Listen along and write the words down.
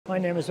My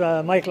name is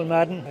Michael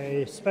Madden.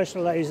 I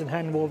specialise in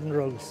hand-woven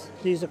rugs.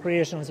 These are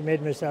creations I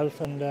made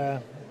myself,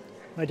 and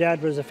my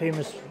dad was a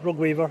famous rug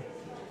weaver.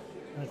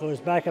 And it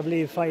goes back, I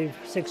believe,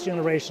 5-6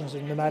 generations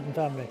in the Madden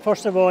family.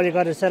 First of all, you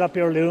got to set up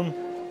your loom,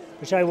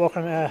 which I work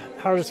on a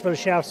Harrisville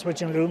shaft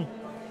switching loom.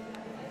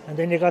 And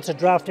then you got to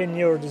draft in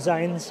your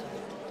designs.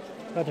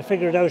 You got to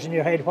figure it out in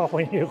your head what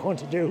one you're going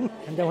to do.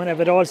 And then when I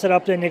have it all set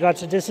up, then you got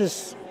to, this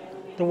is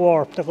the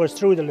warp that goes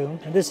through the loom.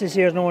 And this is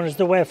here known as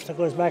the weft that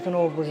goes back and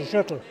over with a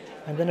shuttle.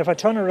 And then if I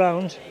turn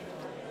around,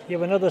 you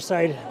have another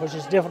side which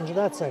is different to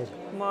that side.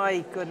 My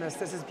goodness,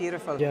 this is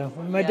beautiful. Yeah,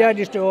 my dad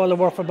used to do all the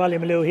work for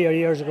Ballymaloe here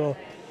years ago.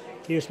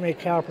 He used to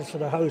make carpets for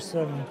the house,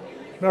 and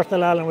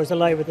Myrtle Allen was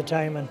alive at the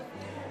time, and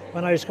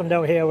when I used to come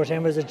down here with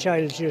him as a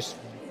child, you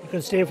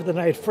could stay for the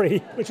night free,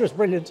 which was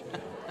brilliant.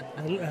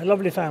 A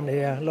lovely family,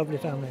 yeah, a lovely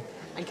family.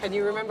 And can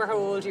you remember how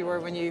old you were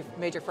when you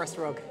made your first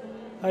rug?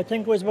 I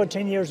think I was about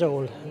 10 years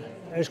old.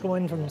 I was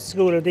going in from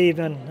school at the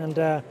evening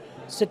and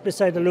sit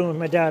beside the loom with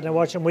my dad and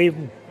watch him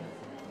weaving.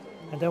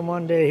 And then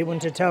one day he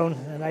went to town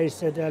and I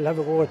said, I'll have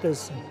a go at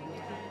this.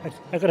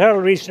 I could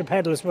hardly reach the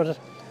pedals, but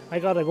I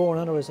got it going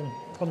anyways, and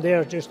from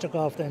there it just took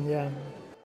off then, yeah.